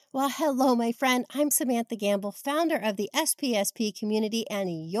Well, hello, my friend. I'm Samantha Gamble, founder of the SPSP community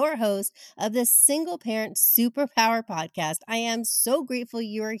and your host of the Single Parent Superpower podcast. I am so grateful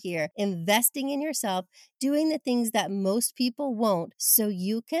you are here, investing in yourself, doing the things that most people won't, so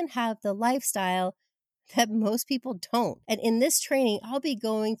you can have the lifestyle that most people don't. And in this training, I'll be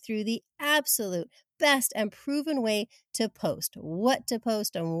going through the absolute best and proven way to post, what to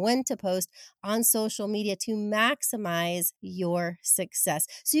post and when to post on social media to maximize your success.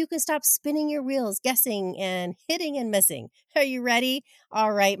 So you can stop spinning your reels, guessing and hitting and missing. Are you ready?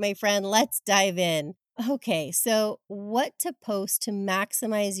 All right, my friend, let's dive in. Okay, so what to post to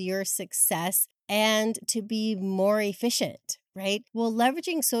maximize your success and to be more efficient, right? Well,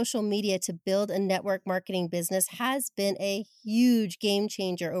 leveraging social media to build a network marketing business has been a huge game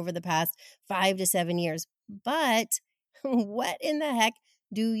changer over the past 5 to 7 years. But what in the heck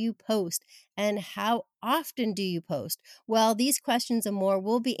do you post and how often do you post? Well, these questions and more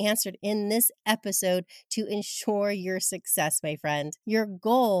will be answered in this episode to ensure your success, my friend. Your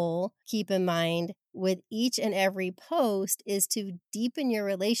goal, keep in mind, with each and every post is to deepen your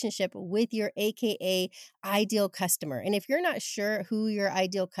relationship with your AKA ideal customer. And if you're not sure who your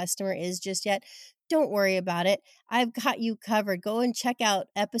ideal customer is just yet, don't worry about it. I've got you covered. Go and check out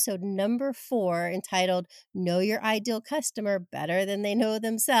episode number 4 entitled Know Your Ideal Customer Better Than They Know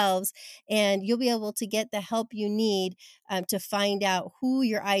Themselves. And you'll be able to get the help you need to find out who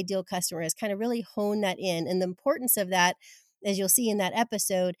your ideal customer is, kind of really hone that in. And the importance of that, as you'll see in that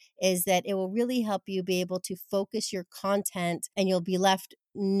episode, is that it will really help you be able to focus your content and you'll be left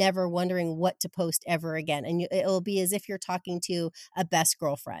never wondering what to post ever again. And it will be as if you're talking to a best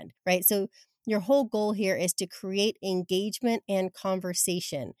girlfriend, right? So your whole goal here is to create engagement and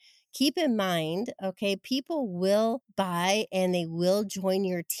conversation. Keep in mind, okay, people will buy and they will join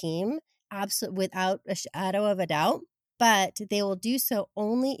your team absolutely without a shadow of a doubt, but they will do so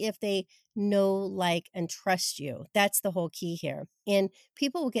only if they know, like, and trust you. That's the whole key here. And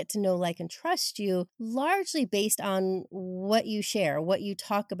people will get to know, like, and trust you largely based on what you share, what you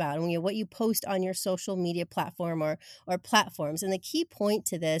talk about, and what you post on your social media platform or platforms. And the key point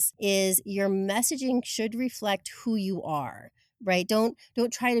to this is your messaging should reflect who you are. Right? Don't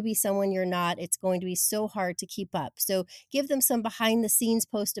try to be someone you're not. It's going to be so hard to keep up. So give them some behind the scenes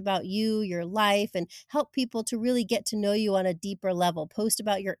post about you, your life, and help people to really get to know you on a deeper level. Post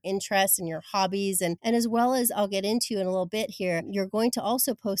about your interests and your hobbies. And as well as I'll get into in a little bit here, you're going to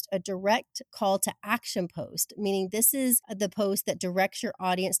also post a direct call to action post, meaning this is the post that directs your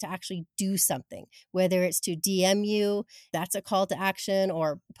audience to actually do something, whether it's to DM you, that's a call to action,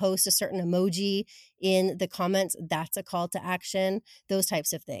 or post a certain emoji in the comments, that's a call to action, those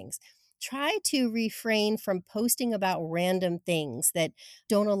types of things. Try to refrain from posting about random things that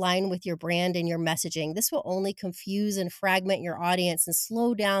don't align with your brand and your messaging. This will only confuse and fragment your audience and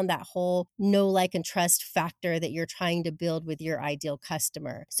slow down that whole know, like, and trust factor that you're trying to build with your ideal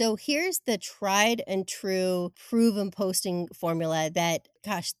customer. So here's the tried and true proven posting formula that,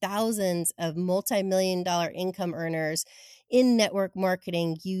 thousands of multi-million-dollar income earners in network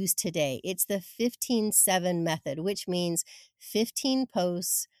marketing use today. It's the 15-7 method, which means 15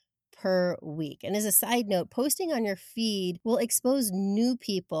 posts per week. And as a side note, posting on your feed will expose new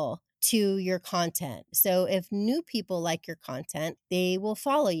people to your content. So if new people like your content, they will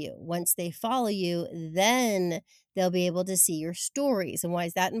follow you. Once they follow you, then they'll be able to see your stories. And why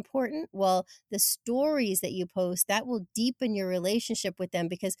is that important? Well, the stories that you post, that will deepen your relationship with them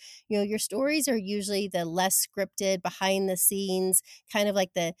because, your stories are usually the less scripted, behind the scenes, kind of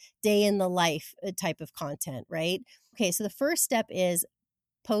like the day in the life type of content, right? Okay, so the first step is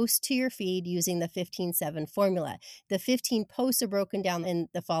post to your feed using the 15-7 formula. The 15 posts are broken down in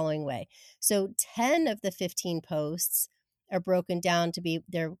the following way. So 10 of the 15 posts are broken down to be,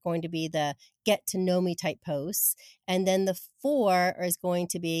 they're going to be the get to know me type posts. And then the 4 is going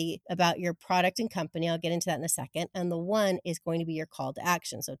to be about your product and company. I'll get into that in a second. And the 1 is going to be your call to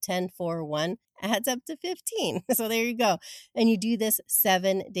action. So 10, 4, 1 adds up to 15. So there you go. And you do this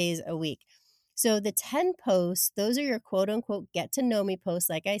 7 days a week. So the 10 posts, those are your quote unquote get to know me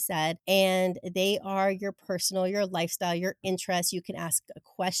posts, like I said, and they are your personal, your lifestyle, your interests. You can ask a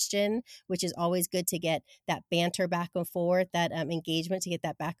question, which is always good to get that banter back and forth, that engagement, to get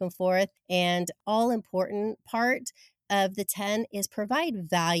that back and forth. And all important part of the 10 is provide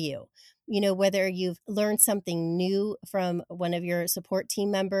value. Whether you've learned something new from one of your support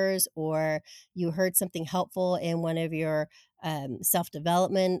team members or you heard something helpful in one of your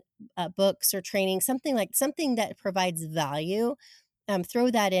self-development books or training, something that provides value,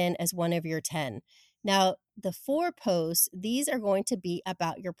 throw that in as one of your 10. Now, the 4 posts, these are going to be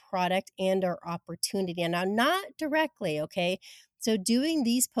about your product and or opportunity. And now, not directly, okay? So doing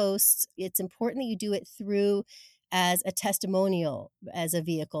these posts, it's important that you do it through as a testimonial, as a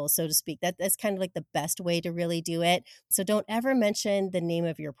vehicle, so to speak. That's kind of like the best way to really do it. So don't ever mention the name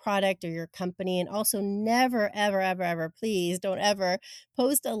of your product or your company. And also never, ever, ever, ever, please don't ever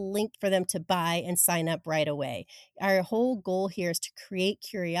post a link for them to buy and sign up right away. Our whole goal here is to create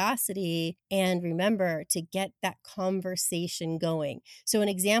curiosity and remember to get that conversation going. So an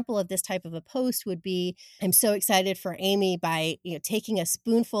example of this type of a post would be, I'm so excited for Amy by taking a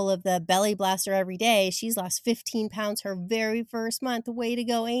spoonful of the Belly Blaster every day. She's lost 15 pounds her very first month. Way to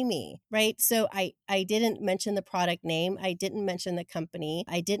go, Amy. Right? So I didn't mention the product name. I didn't mention the company.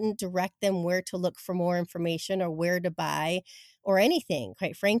 I didn't direct them where to look for more information or where to buy or anything,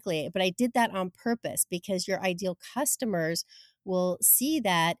 quite frankly. But I did that on purpose because your ideal customers will see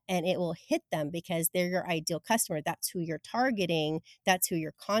that and it will hit them because they're your ideal customer. That's who you're targeting. That's who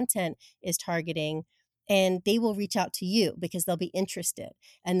your content is targeting. And they will reach out to you because they'll be interested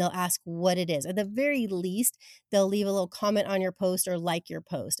and they'll ask what it is. At the very least, they'll leave a little comment on your post or like your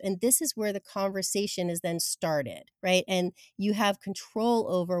post. And this is where the conversation is then started, right? And you have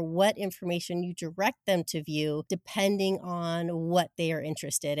control over what information you direct them to view depending on what they are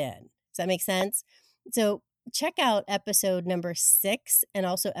interested in. Does that make sense? So check out episode number 6 and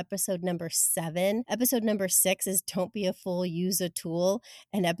also episode number 7. Episode number 6 is Don't Be a Fool, Use a Tool.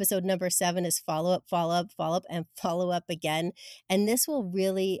 And episode number 7 is Follow Up, Follow Up, Follow Up, and Follow Up again. And this will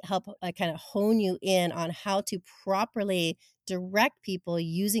really help kind of hone you in on how to properly direct people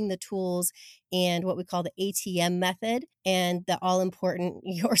using the tools and what we call the ATM method and the all important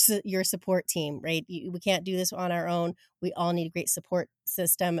your support team, right? We can't do this on our own. We all need a great support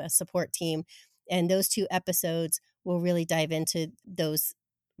system, a support team. And those 2 episodes will really dive into those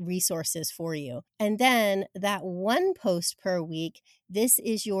resources for you. And then that 1 post per week, this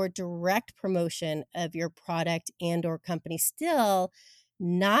is your direct promotion of your product and or company. Still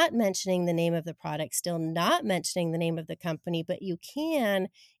not mentioning the name of the product, still not mentioning the name of the company, but you can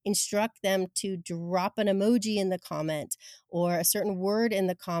instruct them to drop an emoji in the comment or a certain word in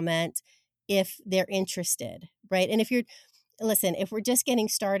the comment if they're interested, right? And if we're just getting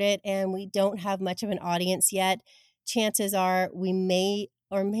started and we don't have much of an audience yet, chances are we may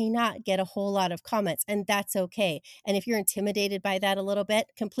or may not get a whole lot of comments, and that's okay. And if you're intimidated by that a little bit,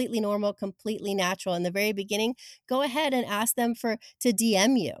 completely normal, completely natural. In the very beginning, go ahead and ask them to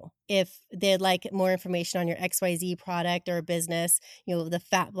DM you if they'd like more information on your XYZ product or business, the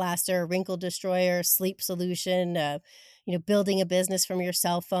Fat Blaster, Wrinkle Destroyer, Sleep Solution, building a business from your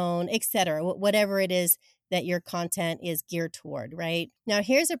cell phone, etc. Whatever it is that your content is geared toward, right? Now,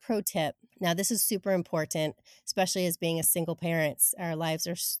 here's a pro tip. Now, this is super important, especially as being a single parent.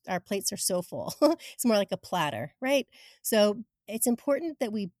 Our plates are so full. It's more like a platter, right? So it's important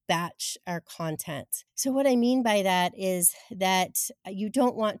that we batch our content. So what I mean by that is that you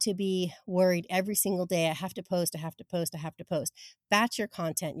don't want to be worried every single day. I have to post, I have to post, I have to post. Batch your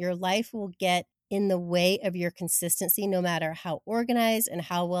content. Your life will get in the way of your consistency, no matter how organized and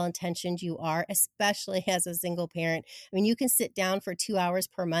how well-intentioned you are, especially as a single parent. I mean, you can sit down for 2 hours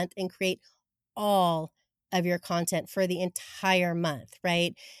per month and create all of your content for the entire month,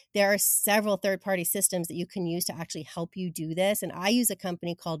 right? There are several third-party systems that you can use to actually help you do this. And I use a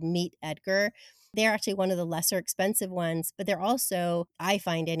company called Meet Edgar. They're actually one of the lesser expensive ones, but they're also, I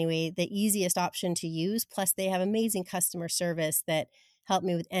find anyway, the easiest option to use. Plus, they have amazing customer service that help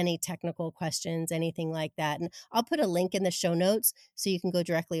me with any technical questions, anything like that. And I'll put a link in the show notes so you can go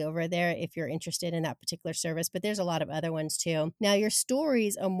directly over there if you're interested in that particular service. But there's a lot of other ones too. Now, your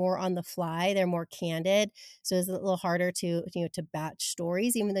stories are more on the fly. They're more candid. So it's a little harder to batch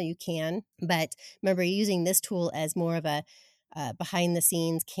stories, even though you can. But remember, using this tool as more of a behind the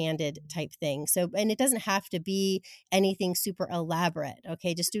scenes candid type thing. So, and it doesn't have to be anything super elaborate.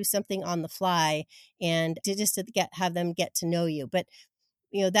 Okay. Just do something on the fly and have them get to know you. But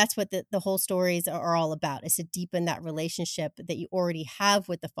that's what the whole stories are all about, is to deepen that relationship that you already have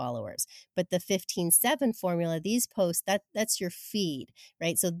with the followers. But the 15-7 formula, these posts, that's your feed,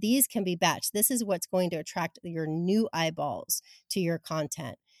 right? So these can be batched. This is what's going to attract your new eyeballs to your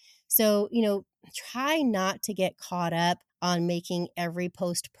content. So, try not to get caught up on making every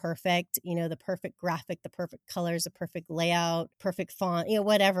post perfect, the perfect graphic, the perfect colors, the perfect layout, perfect font,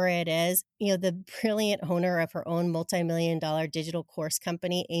 whatever it is. The brilliant owner of her own multi-million-dollar digital course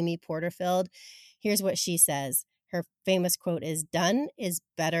company, Amy Porterfield, here's what she says. her famous quote is, "Done is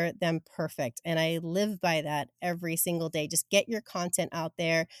better than perfect." And I live by that every single day. Just get your content out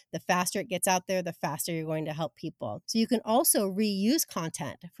there. The faster it gets out there, the faster you're going to help people. So you can also reuse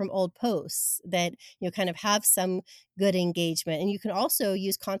content from old posts that, kind of have some good engagement. And you can also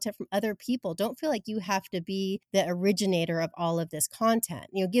use content from other people. Don't feel like you have to be the originator of all of this content.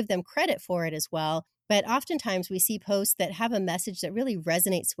 Give them credit for it as well. But oftentimes we see posts that have a message that really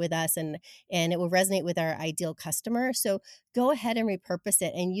resonates with us, and it will resonate with our ideal customer. So go ahead and repurpose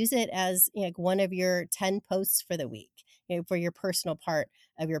it and use it as like one of your 10 posts for the week, for your personal part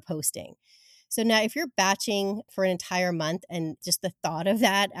of your posting. So now if you're batching for an entire month and just the thought of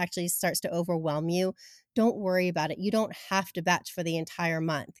that actually starts to overwhelm you, don't worry about it. You don't have to batch for the entire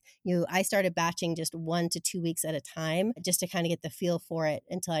month. I started batching just 1 to 2 weeks at a time just to kind of get the feel for it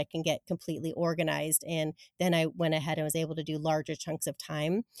until I can get completely organized. And then I went ahead and was able to do larger chunks of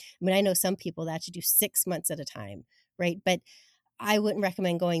time. I mean, I know some people that actually do 6 months at a time, right? But I wouldn't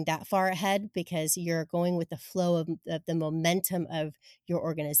recommend going that far ahead because you're going with the flow of the momentum of your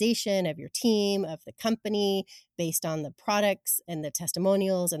organization, of your team, of the company, based on the products and the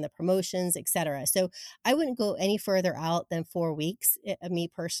testimonials and the promotions, etc. So I wouldn't go any further out than 4 weeks, me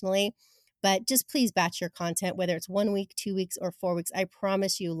personally. But just please batch your content, whether it's 1 week, 2 weeks, or 4 weeks. I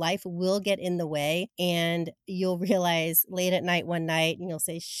promise you, life will get in the way, and you'll realize late at night one night, and you'll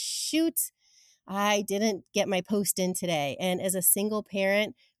say, shoot, I didn't get my post in today. And as a single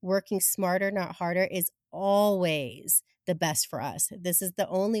parent, working smarter, not harder, is always the best for us. This is the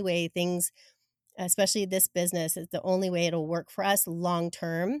only way things, especially this business, is the only way it'll work for us long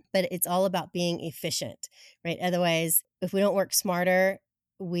term. But it's all about being efficient, right? Otherwise, if we don't work smarter,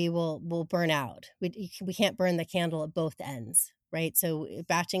 we'll burn out. We can't burn the candle at both ends. Right. So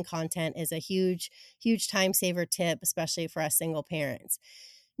batching content is a huge time saver tip, especially for us single parents.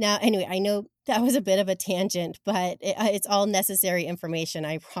 Now, anyway, I know that was a bit of a tangent, but it's all necessary information,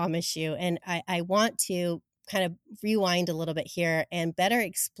 I promise you. And I want to kind of rewind a little bit here and better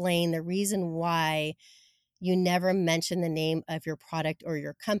explain the reason why you never mention the name of your product or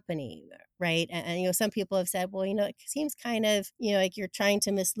your company, right? And some people have said, well, it seems kind of, like you're trying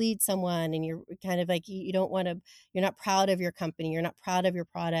to mislead someone, and you're kind of like, you don't want to, you're not proud of your company, you're not proud of your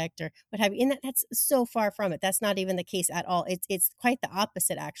product, or what have you. And that's so far from it. That's not even the case at all. It's quite the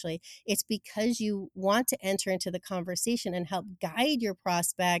opposite, actually. It's because you want to enter into the conversation and help guide your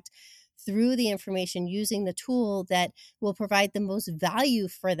prospect through the information using the tool that will provide the most value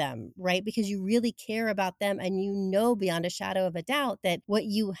for them, right? Because you really care about them, and beyond a shadow of a doubt that what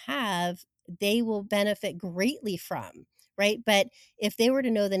you have, they will benefit greatly from, right? But if they were to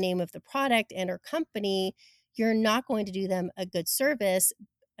know the name of the product and or company, you're not going to do them a good service,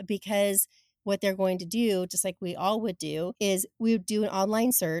 because what they're going to do, just like we all would do, is we would do an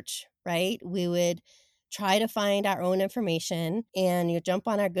online search, right? We would try to find our own information, and you jump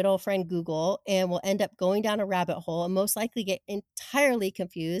on our good old friend Google, and we'll end up going down a rabbit hole and most likely get entirely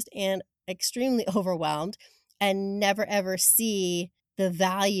confused and extremely overwhelmed, and never ever see the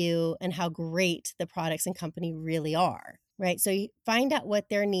value and how great the products and company really are. Right. So you find out what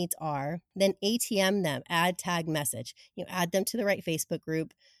their needs are, then ATM them, add tag message, add them to the right Facebook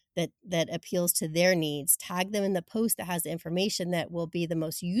group that appeals to their needs, tag them in the post that has the information that will be the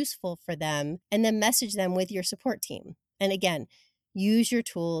most useful for them, and then message them with your support team. And again, use your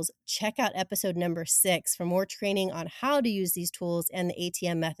tools. Check out episode number 6 for more training on how to use these tools and the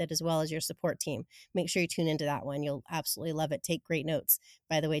ATM method, as well as your support team. Make sure you tune into that one. You'll absolutely love it. Take great notes,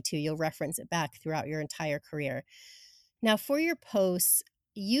 by the way, too. You'll reference it back throughout your entire career. Now, for your posts,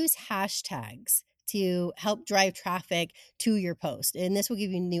 use hashtags to help drive traffic to your post. And this will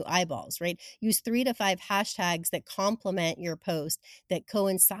give you new eyeballs, right? Use 3 to 5 hashtags that complement your post, that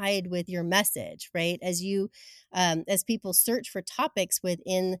coincide with your message, right? As people search for topics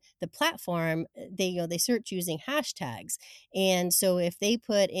within the platform, they search using hashtags. And so if they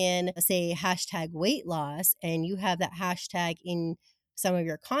put in, say, hashtag weight loss, and you have that hashtag in some of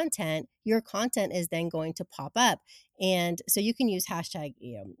your content is then going to pop up. And so you can use hashtag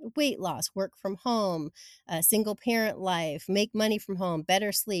weight loss, work from home, single parent life, make money from home,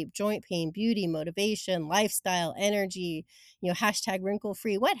 better sleep, joint pain, beauty, motivation, lifestyle, energy, hashtag wrinkle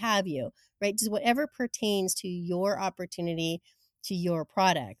free, what have you, right? Just whatever pertains to your opportunity, to your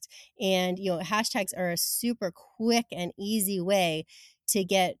product. And hashtags are a super quick and easy way to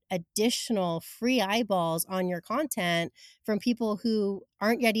get additional free eyeballs on your content from people who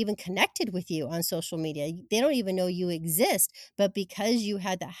aren't yet even connected with you on social media. They don't even know you exist, but because you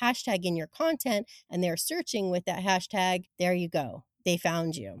had that hashtag in your content and they're searching with that hashtag, there you go. They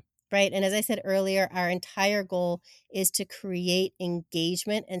found you, right? And as I said earlier, our entire goal is to create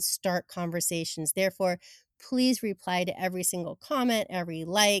engagement and start conversations. Therefore, please reply to every single comment, every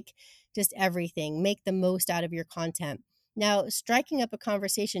like, just everything. Make the most out of your content. Now, striking up a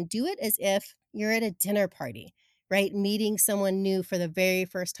conversation, do it as if you're at a dinner party, right? Meeting someone new for the very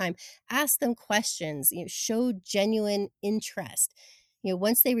first time. Ask them questions, show genuine interest.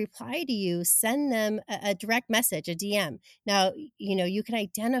 Once they reply to you, send them a direct message, a DM. Now, you can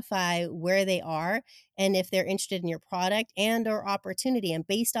identify where they are and if they're interested in your product and or opportunity. And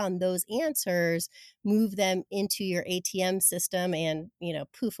based on those answers, move them into your ATM system and,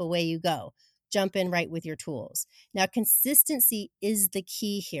 poof, away you go. Jump in right with your tools. Now, consistency is the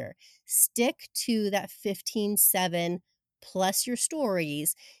key here. Stick to that 15-7 plus your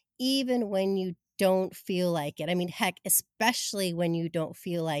stories, even when you don't feel like it. I mean, heck, especially when you don't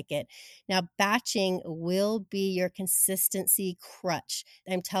feel like it. Now, batching will be your consistency crutch.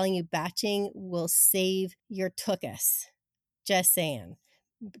 I'm telling you, batching will save your tuchus. Just saying.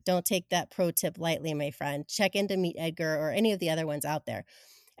 Don't take that pro tip lightly, my friend. Check into Meet Edgar or any of the other ones out there.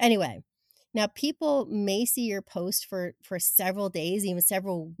 Anyway, now people may see your post for several days, even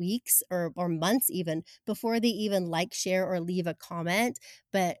several weeks or months even, before they even like, share, or leave a comment.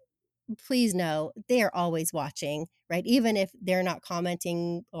 But please know they are always watching, right? Even if they're not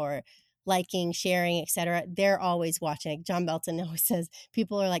commenting or liking, sharing, etc., they're always watching. John Belton always says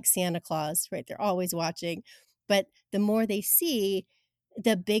people are like Santa Claus, right? They're always watching. But the more they see,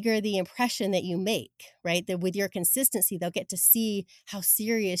 the bigger the impression that you make, right? That with your consistency, they'll get to see how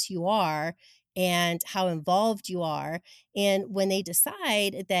serious you are and how involved you are. And when they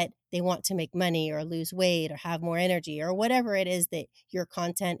decide that they want to make money or lose weight or have more energy or whatever it is that your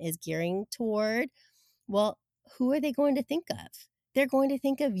content is gearing toward, well, who are they going to think of? They're going to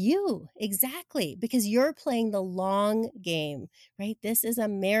think of you. Exactly. Because you're playing the long game, right? This is a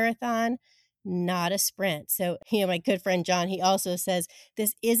marathon, not a sprint. So, my good friend John, he also says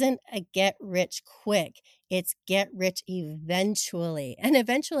this isn't a get rich quick. It's get rich eventually. And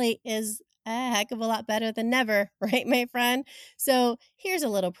eventually is a heck of a lot better than never, right, my friend? So here's a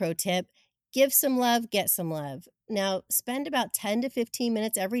little pro tip. Give some love, get some love. Now, spend about 10 to 15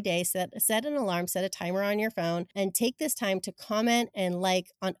 minutes every day, set an alarm, set a timer on your phone, and take this time to comment and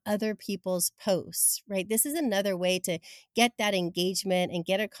like on other people's posts, right? This is another way to get that engagement and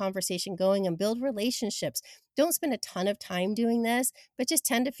get a conversation going and build relationships. Don't spend a ton of time doing this, but just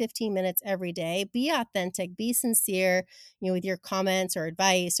 10 to 15 minutes every day. Be authentic, be sincere, with your comments or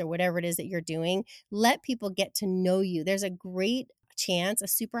advice or whatever it is that you're doing. Let people get to know you. There's a great chance, a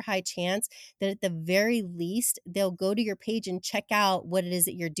super high chance that at the very least, they'll go to your page and check out what it is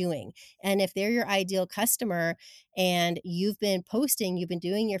that you're doing. And if they're your ideal customer and you've been posting, you've been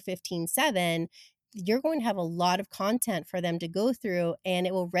doing your 15-7, you're going to have a lot of content for them to go through and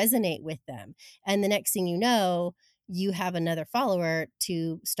it will resonate with them. And the next thing you know, you have another follower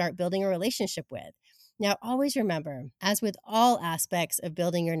to start building a relationship with. Now, always remember, as with all aspects of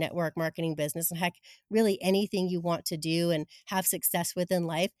building your network marketing business, and heck, really anything you want to do and have success with in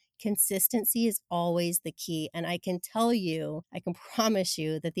life, consistency is always the key. And I can tell you, I can promise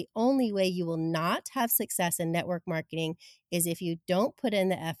you that the only way you will not have success in network marketing is if you don't put in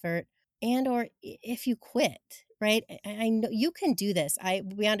the effort and or if you quit, right? I know you can do this.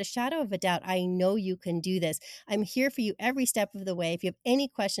 Beyond a shadow of a doubt, I know you can do this. I'm here for you every step of the way. If you have any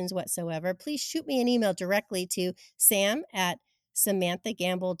questions whatsoever, please shoot me an email directly to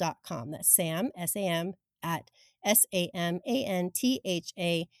sam@samanthagamble.com. That's Sam, S-A-M, at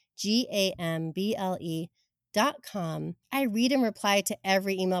SAMANTHAGAMBLE.com. I read and reply to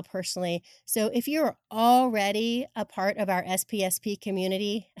every email personally. So if you're already a part of our SPSP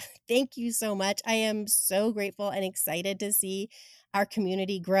community, thank you so much. I am so grateful and excited to see our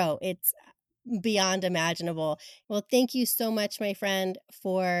community grow. It's beyond imaginable. Well, thank you so much, my friend,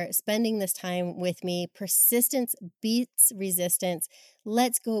 for spending this time with me. Persistence beats resistance.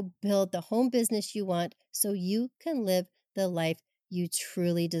 Let's go build the home business you want so you can live the life you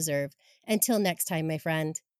truly deserve. Until next time, my friend.